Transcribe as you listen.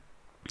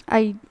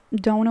I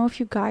don't know if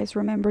you guys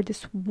remember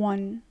this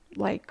one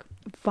like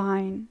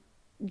Vine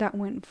that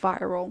went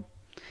viral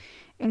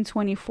in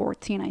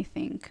 2014, I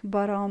think.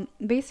 But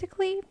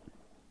basically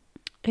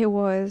it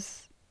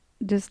was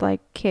this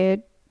like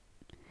kid.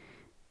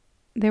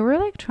 They were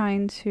like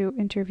trying to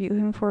interview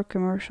him for a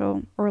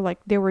commercial, or like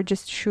they were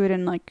just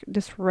shooting like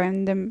this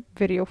random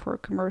video for a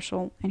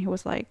commercial, and he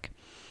was like,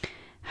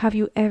 have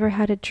you ever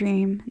had a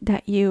dream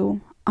that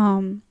you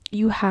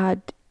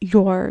had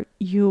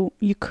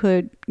you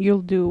could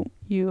you'll do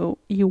you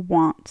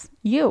want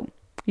you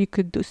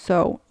could do,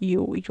 so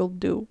you'll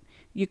do,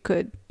 you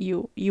could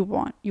you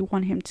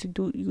want him to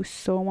do you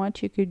so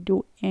much you could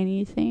do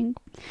anything.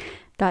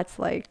 That's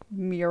like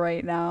me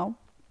right now.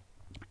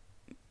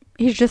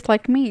 He's just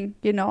like me,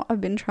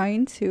 I've been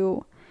trying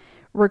to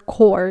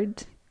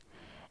record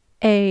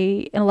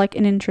a like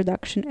an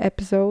introduction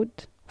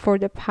episode for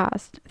the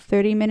past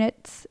 30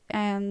 minutes,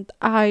 and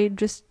I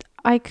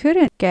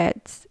couldn't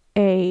get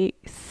a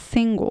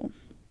single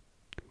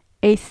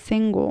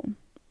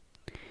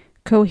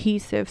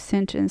cohesive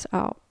sentence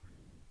out.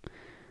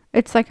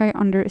 It's like I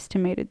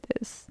underestimated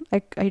this.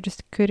 I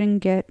just couldn't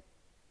get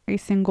a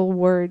single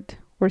word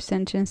or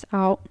sentence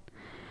out.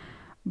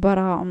 But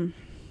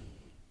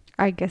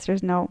I guess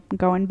there's no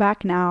going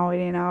back now,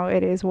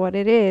 it is what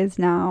it is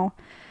now.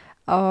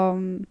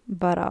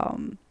 But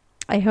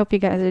I hope you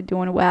guys are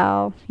doing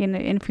well. And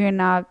if you're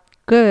not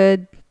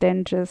good,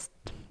 then just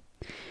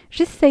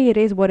say it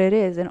is what it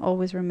is, and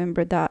always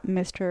remember that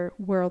Mr.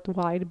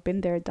 Worldwide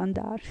been there, done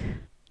that.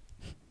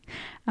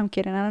 I'm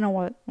kidding. I don't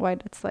know why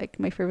that's like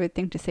my favorite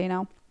thing to say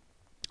now.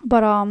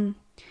 But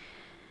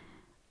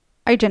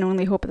I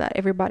genuinely hope that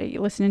everybody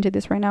listening to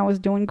this right now is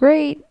doing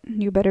great.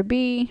 You better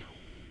be.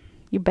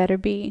 You better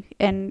be.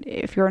 And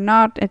if you're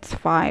not, it's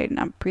fine.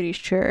 I'm pretty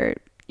sure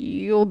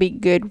you'll be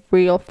good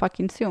real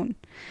fucking soon.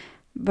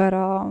 But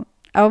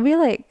I'll be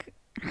like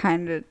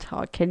kind of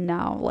talking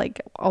now.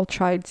 Like I'll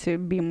try to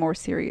be more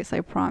serious, I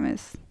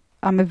promise.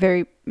 I'm a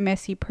very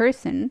messy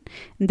person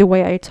in the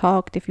way I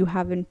talked, if you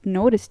haven't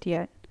noticed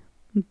yet.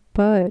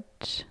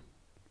 But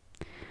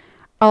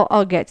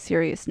I'll get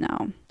serious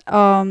now.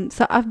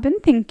 So I've been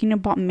thinking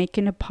about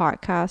making a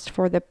podcast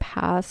for the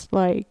past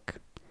like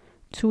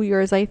 2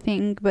 years, I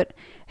think, but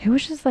it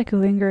was just like a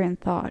lingering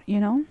thought,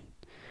 And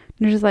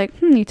you're just like,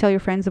 you tell your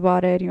friends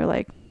about it, and you're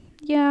like,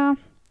 yeah,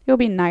 it would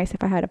be nice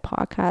if I had a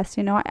podcast,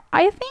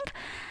 I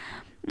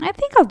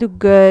think I'll do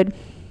good.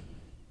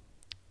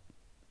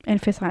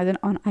 Emphasizing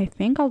on I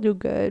think I'll do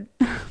good.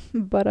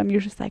 But you're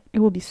just like, it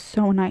would be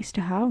so nice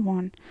to have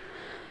one.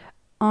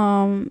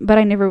 But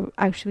I never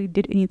actually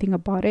did anything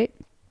about it.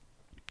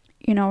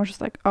 I was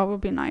just like, oh, it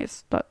would be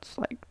nice. That's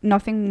like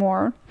nothing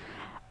more.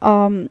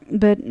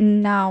 But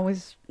now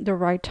is the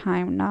right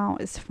time. Now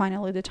is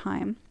finally the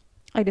time.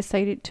 I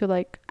decided to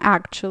like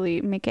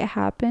actually make it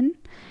happen.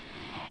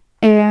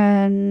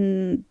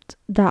 And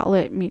that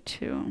led me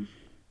to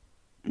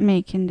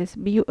making this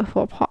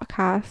beautiful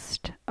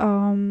podcast.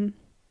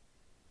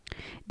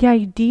 The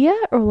idea,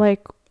 or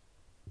like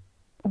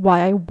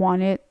why I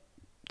wanted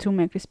to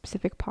make a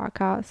specific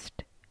podcast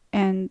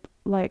and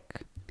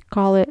like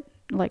call it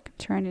like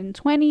Turn in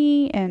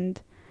 20, and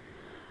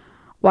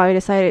why I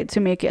decided to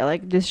make it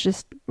like this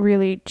just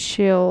really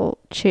chill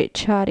chit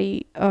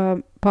chatty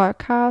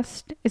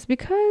podcast is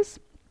because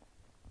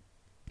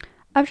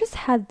I've just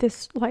had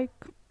this like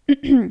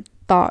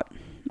thought.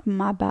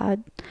 My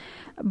bad.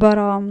 But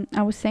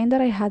I was saying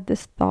that I had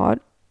this thought,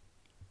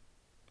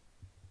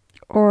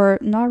 or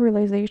not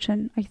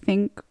realization. I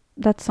think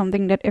that's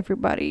something that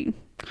everybody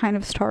kind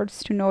of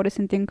starts to notice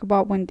and think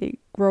about when they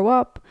grow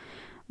up.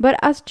 But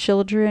as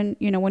children,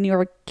 when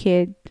you're a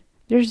kid,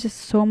 there's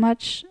so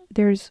much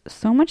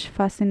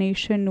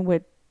fascination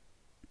with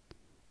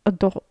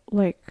adult,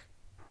 like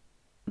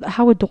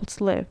how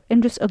adults live,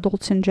 and just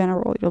adults in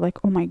general. You're like,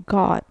 oh my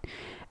god,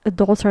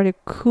 adults are the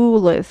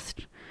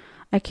coolest.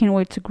 I can't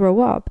wait to grow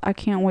up. I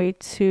can't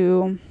wait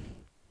to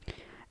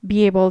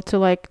be able to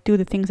like do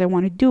the things I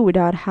want to do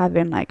without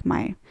having like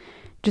my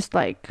just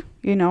like,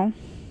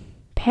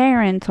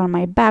 parents on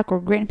my back, or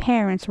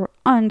grandparents, or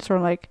aunts, or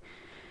like,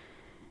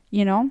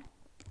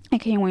 I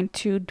can't wait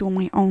to do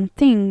my own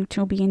thing,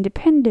 to be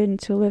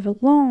independent, to live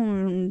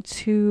alone,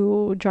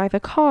 to drive a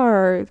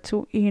car,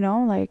 to,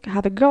 like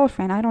have a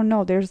girlfriend. I don't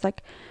know. There's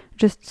like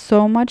just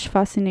so much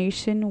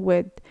fascination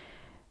with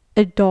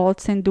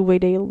adults and the way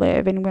they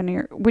live. And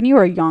when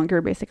you're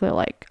younger, basically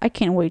like, I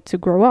can't wait to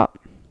grow up.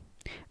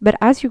 But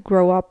as you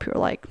grow up, you're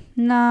like,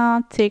 nah,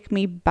 take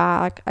me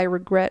back. I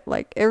regret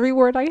like every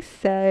word I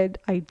said.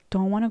 I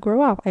don't want to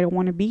grow up. I don't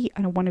want to be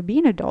an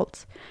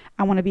adult.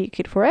 I want to be a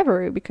kid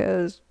forever,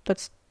 because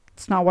that's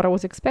not what I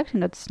was expecting.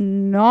 That's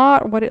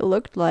not what it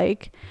looked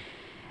like.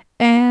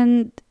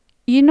 And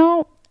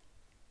I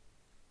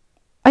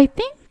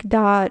think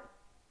that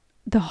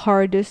the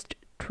hardest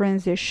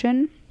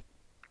transition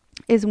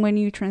is when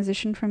you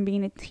transition from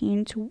being a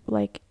teen to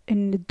like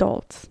an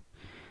adult.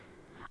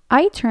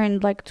 I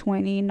turned like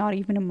 20 not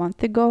even a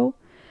month ago,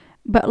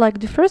 but like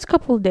the first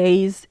couple of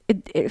days,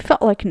 it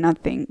felt like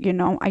nothing,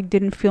 I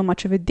didn't feel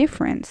much of a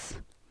difference.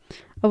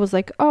 I was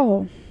like,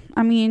 oh,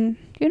 I mean,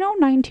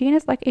 19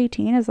 is like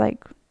 18 is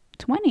like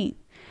 20.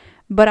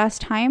 But as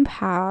time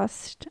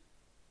passed,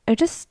 I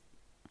just,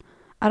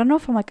 I don't know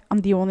if I'm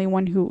the only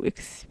one who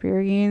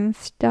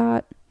experienced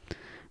that.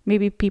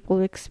 Maybe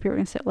people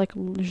experience it like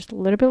just a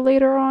little bit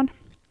later on.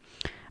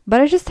 But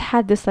I just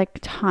had this like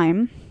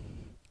time,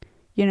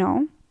 you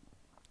know,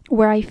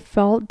 where I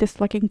felt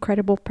this like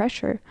incredible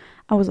pressure.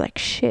 I was like,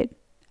 shit,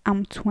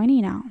 I'm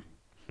 20 now.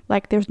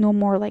 Like, there's no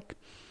more like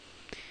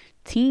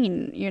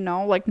teen,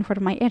 like in front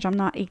of my age. I'm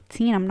not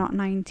 18, I'm not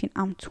 19,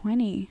 I'm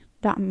 20.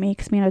 That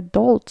makes me an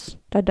adult.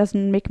 That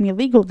doesn't make me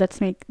legal.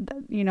 It's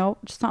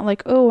not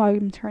like, oh,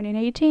 I'm turning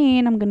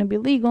 18, I'm gonna be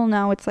legal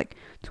now. It's like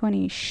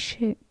 20,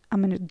 shit,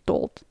 I'm an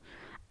adult.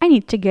 I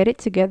need to get it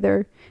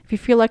together. If you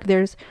feel like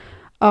there's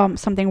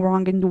something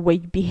wrong in the way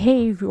you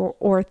behave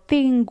or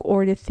think,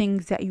 or the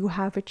things that you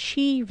have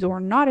achieved or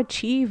not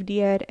achieved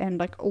yet, and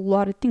like a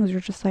lot of things, you're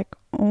just like,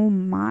 oh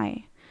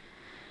my.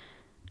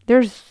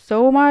 There's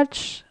so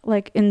much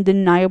like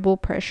undeniable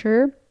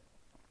pressure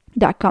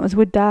that comes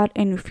with that,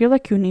 and you feel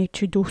like you need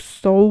to do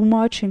so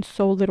much in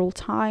so little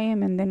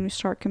time, and then you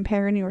start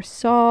comparing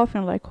yourself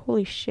and like,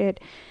 holy shit,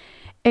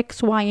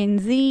 X, Y, and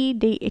Z,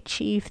 they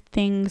achieve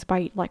things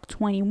by like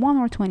 21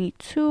 or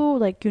 22.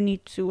 Like, you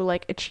need to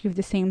like achieve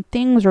the same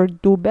things or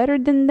do better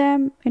than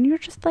them. And you're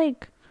just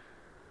like,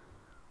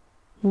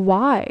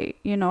 why?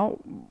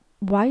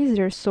 Why is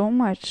there so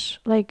much,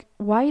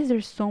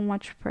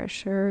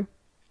 pressure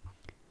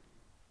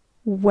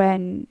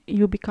when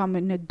you become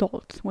an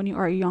adult, when you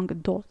are a young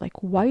adult?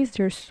 Like, why is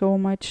there so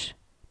much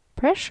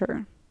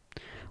pressure?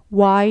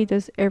 Why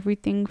does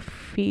everything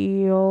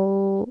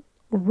feel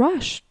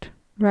rushed,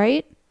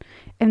 right?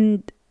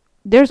 And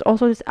there's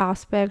also this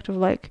aspect of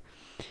like,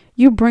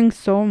 you bring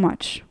so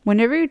much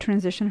whenever you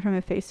transition from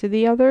a phase to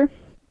the other.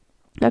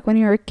 Like when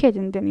you're a kid,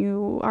 and then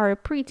you are a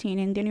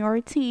preteen, and then you are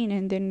a teen,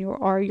 and then you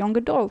are a young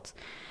adult,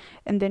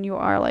 and then you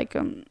are like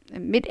a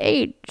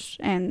mid-age,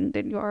 and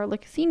then you are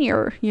like a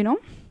senior,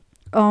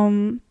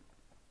 um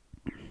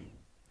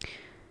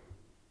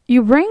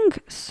you bring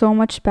so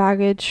much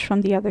baggage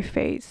from the other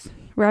phase,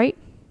 right?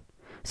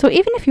 So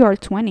even if you are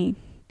 20,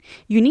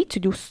 you need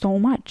to do so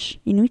much.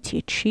 You need to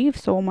achieve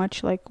so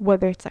much, like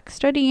whether it's like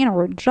studying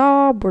or a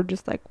job, or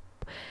just like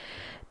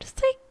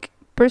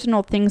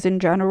personal things in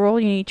general.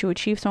 You need to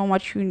achieve so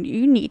much. You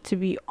need to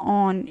be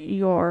on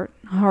your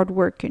hard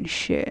work and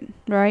shit,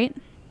 right?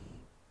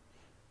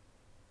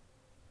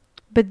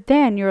 But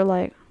then you're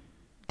like,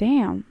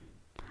 damn,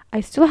 I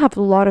still have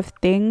a lot of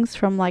things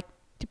from like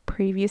the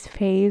previous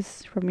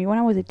phase, from me when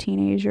I was a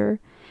teenager,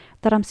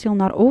 that I'm still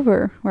not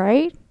over,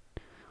 right?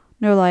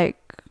 They're like,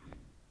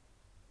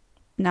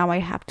 now I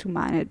have to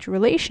manage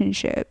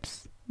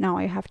relationships. Now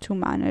I have to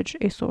manage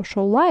a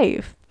social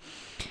life.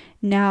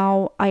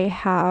 Now I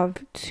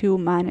have to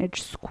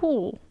manage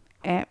school,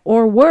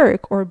 or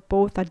work, or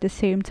both at the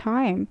same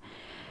time.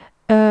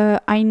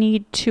 I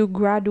need to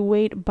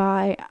graduate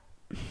by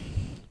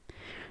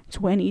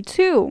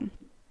 22,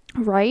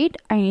 right?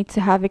 I need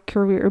to have a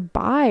career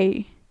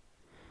by.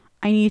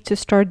 I need to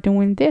start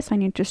doing this. I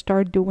need to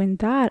start doing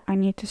that. I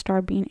need to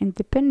start being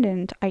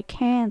independent. I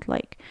can't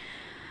I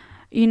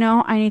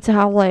need to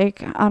have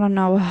like, I don't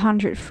know,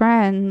 100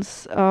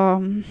 friends.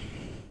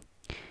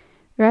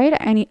 Right?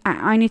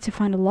 I need to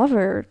find a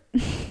lover.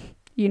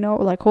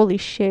 Like, holy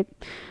shit.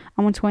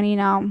 I'm 20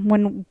 now.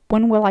 When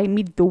will I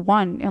meet the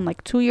one? In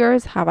like 2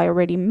 years? Have I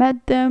already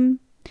met them?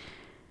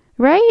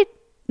 Right?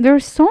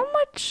 There's so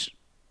much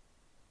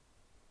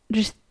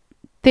just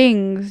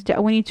things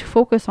that we need to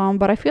focus on,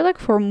 but I feel like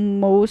for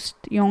most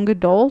young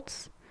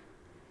adults,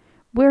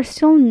 we're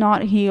still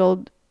not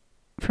healed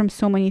from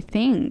so many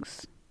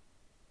things.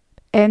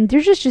 And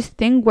there's just this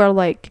thing where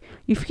like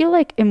you feel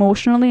like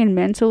emotionally and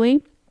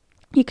mentally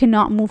you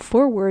cannot move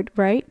forward,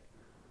 right?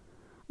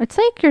 It's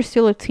like you're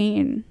still a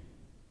teen.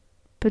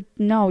 But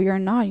no, you're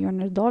not. You're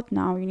an adult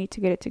now. You need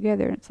to get it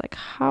together. It's like,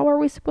 how are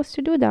we supposed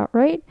to do that,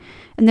 right?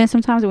 And then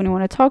sometimes when you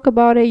want to talk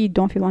about it, you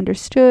don't feel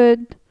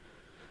understood.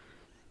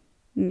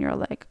 And you're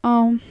like,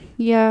 oh,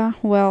 yeah,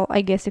 well,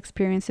 I guess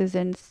experiences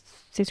and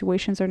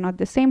situations are not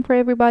the same for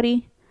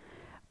everybody.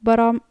 But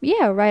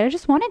yeah, right. I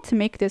just wanted to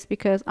make this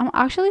because I'm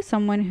actually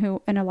someone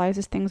who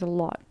analyzes things a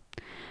lot.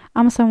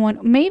 I'm someone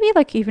maybe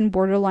like even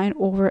borderline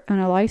over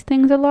analyze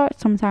things a lot.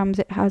 Sometimes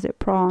it has its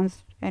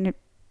pros and it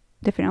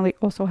definitely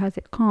also has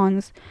its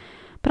cons.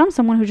 But I'm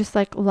someone who just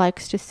like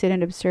likes to sit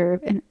and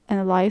observe and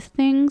analyze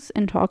things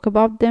and talk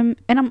about them.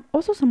 And I'm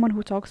also someone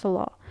who talks a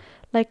lot.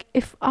 Like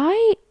if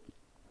I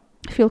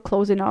feel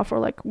close enough, or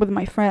like with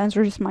my friends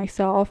or just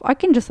myself, I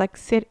can just like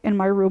sit in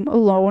my room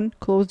alone,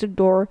 close the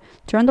door,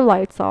 turn the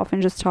lights off,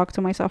 and just talk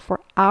to myself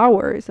for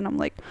hours. And I'm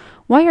like,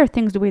 why are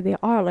things the way they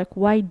are? Like,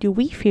 why do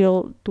we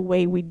feel the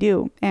way we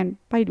do? And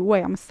by the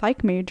way, I'm a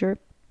psych major,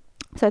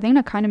 so I think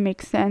that kind of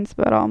makes sense.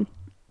 But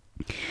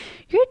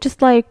you're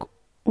just like,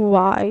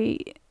 why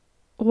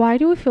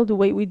do we feel the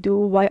way we do?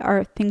 Why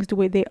are things the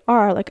way they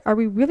are? Like, are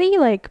we really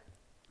like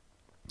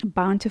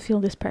bound to feel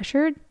this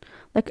pressured?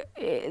 Like,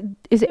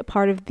 is it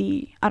part of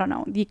the, I don't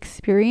know, the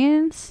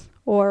experience?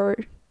 Or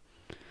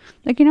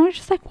Like, it's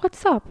just like,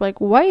 what's up?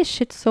 Like, why is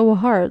shit so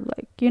hard?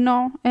 Like,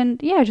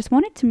 and yeah, I just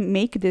wanted to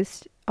make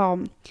this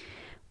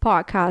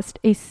podcast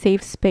a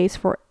safe space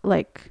for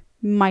like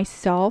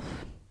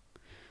myself,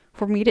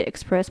 for me to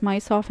express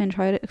myself and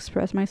try to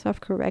express myself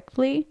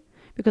correctly,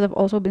 because I've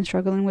also been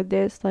struggling with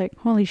this. Like,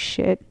 holy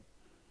shit.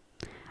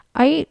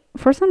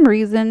 For some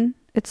reason,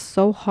 it's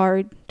so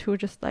hard to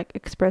just like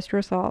express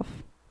yourself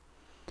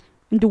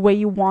the way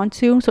you want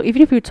to. So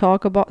even if you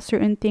talk about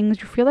certain things,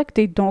 you feel like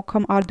they don't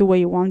come out the way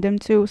you want them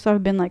to. So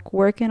I've been like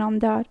working on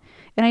that.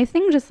 And I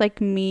think just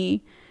like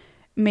me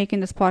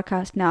making this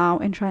podcast now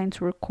and trying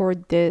to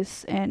record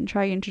this and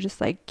trying to just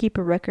like keep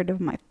a record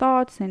of my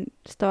thoughts and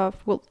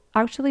stuff will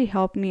actually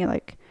help me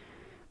like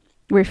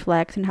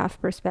reflect and have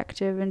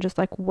perspective and just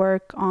like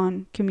work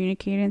on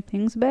communicating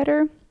things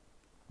better.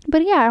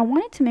 But yeah, I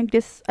want to make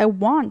this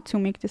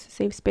a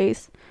safe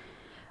space.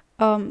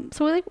 So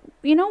like,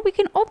 we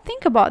can all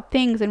think about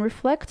things and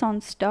reflect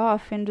on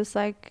stuff and just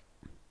like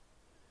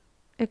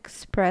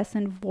express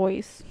and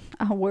voice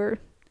our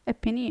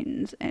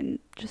opinions and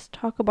just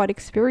talk about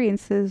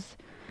experiences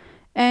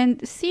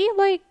and see,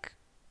 like,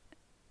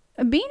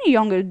 being a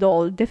young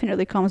adult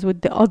definitely comes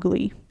with the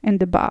ugly and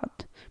the bad,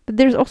 but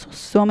there's also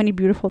so many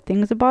beautiful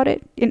things about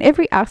it in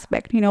every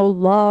aspect,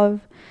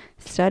 love,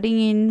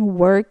 studying,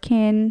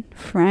 working,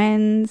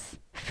 friends,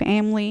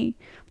 family.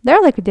 There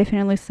are like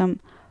definitely some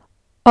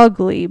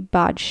ugly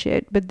bad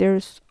shit, but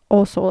there's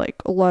also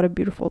like a lot of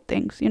beautiful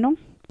things.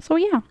 So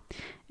yeah,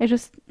 I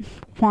just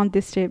want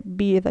this to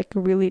be like a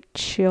really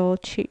chill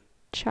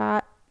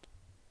chat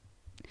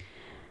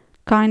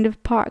kind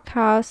of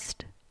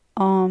podcast.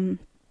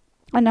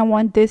 And I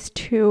want this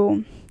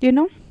to,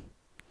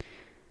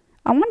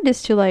 I want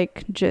this to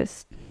like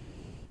just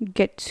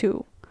get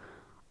to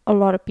a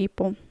lot of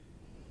people,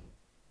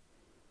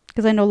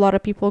 because I know a lot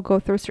of people go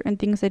through certain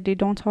things that they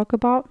don't talk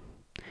about.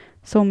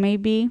 So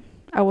maybe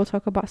I will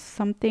talk about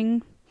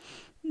something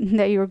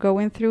that you're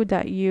going through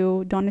that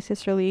you don't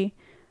necessarily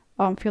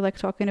feel like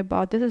talking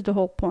about. This is the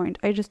whole point.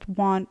 I just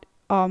want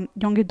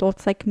young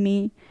adults like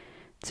me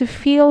to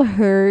feel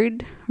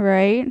heard,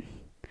 right?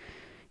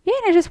 Yeah,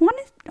 and I just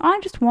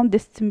want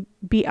this to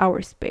be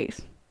our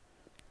space,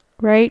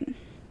 right?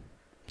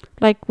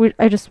 Like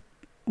I just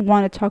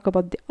want to talk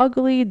about the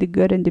ugly, the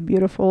good, and the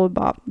beautiful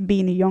about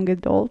being a young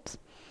adult.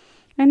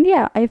 And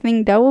yeah, I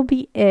think that will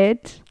be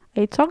it.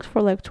 I talked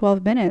for like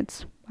 12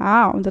 minutes.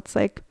 Wow, that's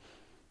like,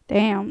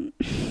 damn.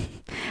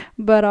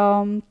 But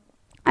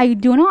I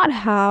do not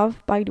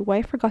have, by the way,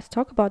 I forgot to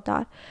talk about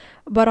that.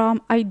 But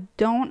I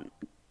don't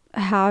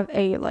have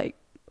a like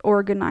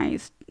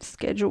organized,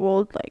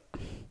 scheduled like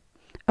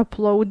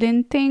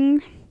uploading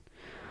thing.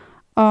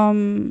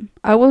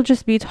 I will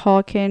just be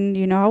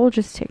talking, I will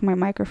just take my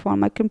microphone,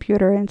 my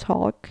computer, and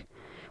talk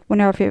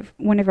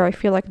whenever I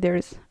feel like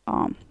there's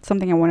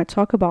something I want to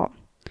talk about.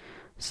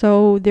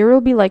 So there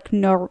will be like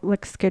no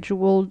like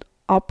scheduled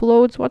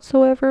uploads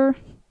whatsoever.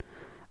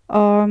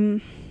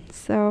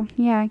 So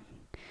yeah,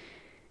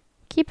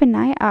 keep an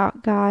eye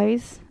out,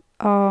 guys.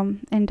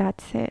 And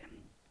that's it.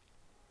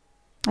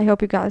 I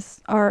hope you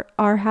guys are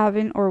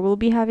having or will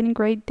be having a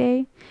great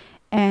day,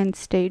 and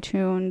stay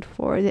tuned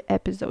for the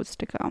episodes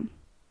to come.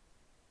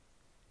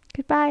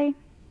 Goodbye.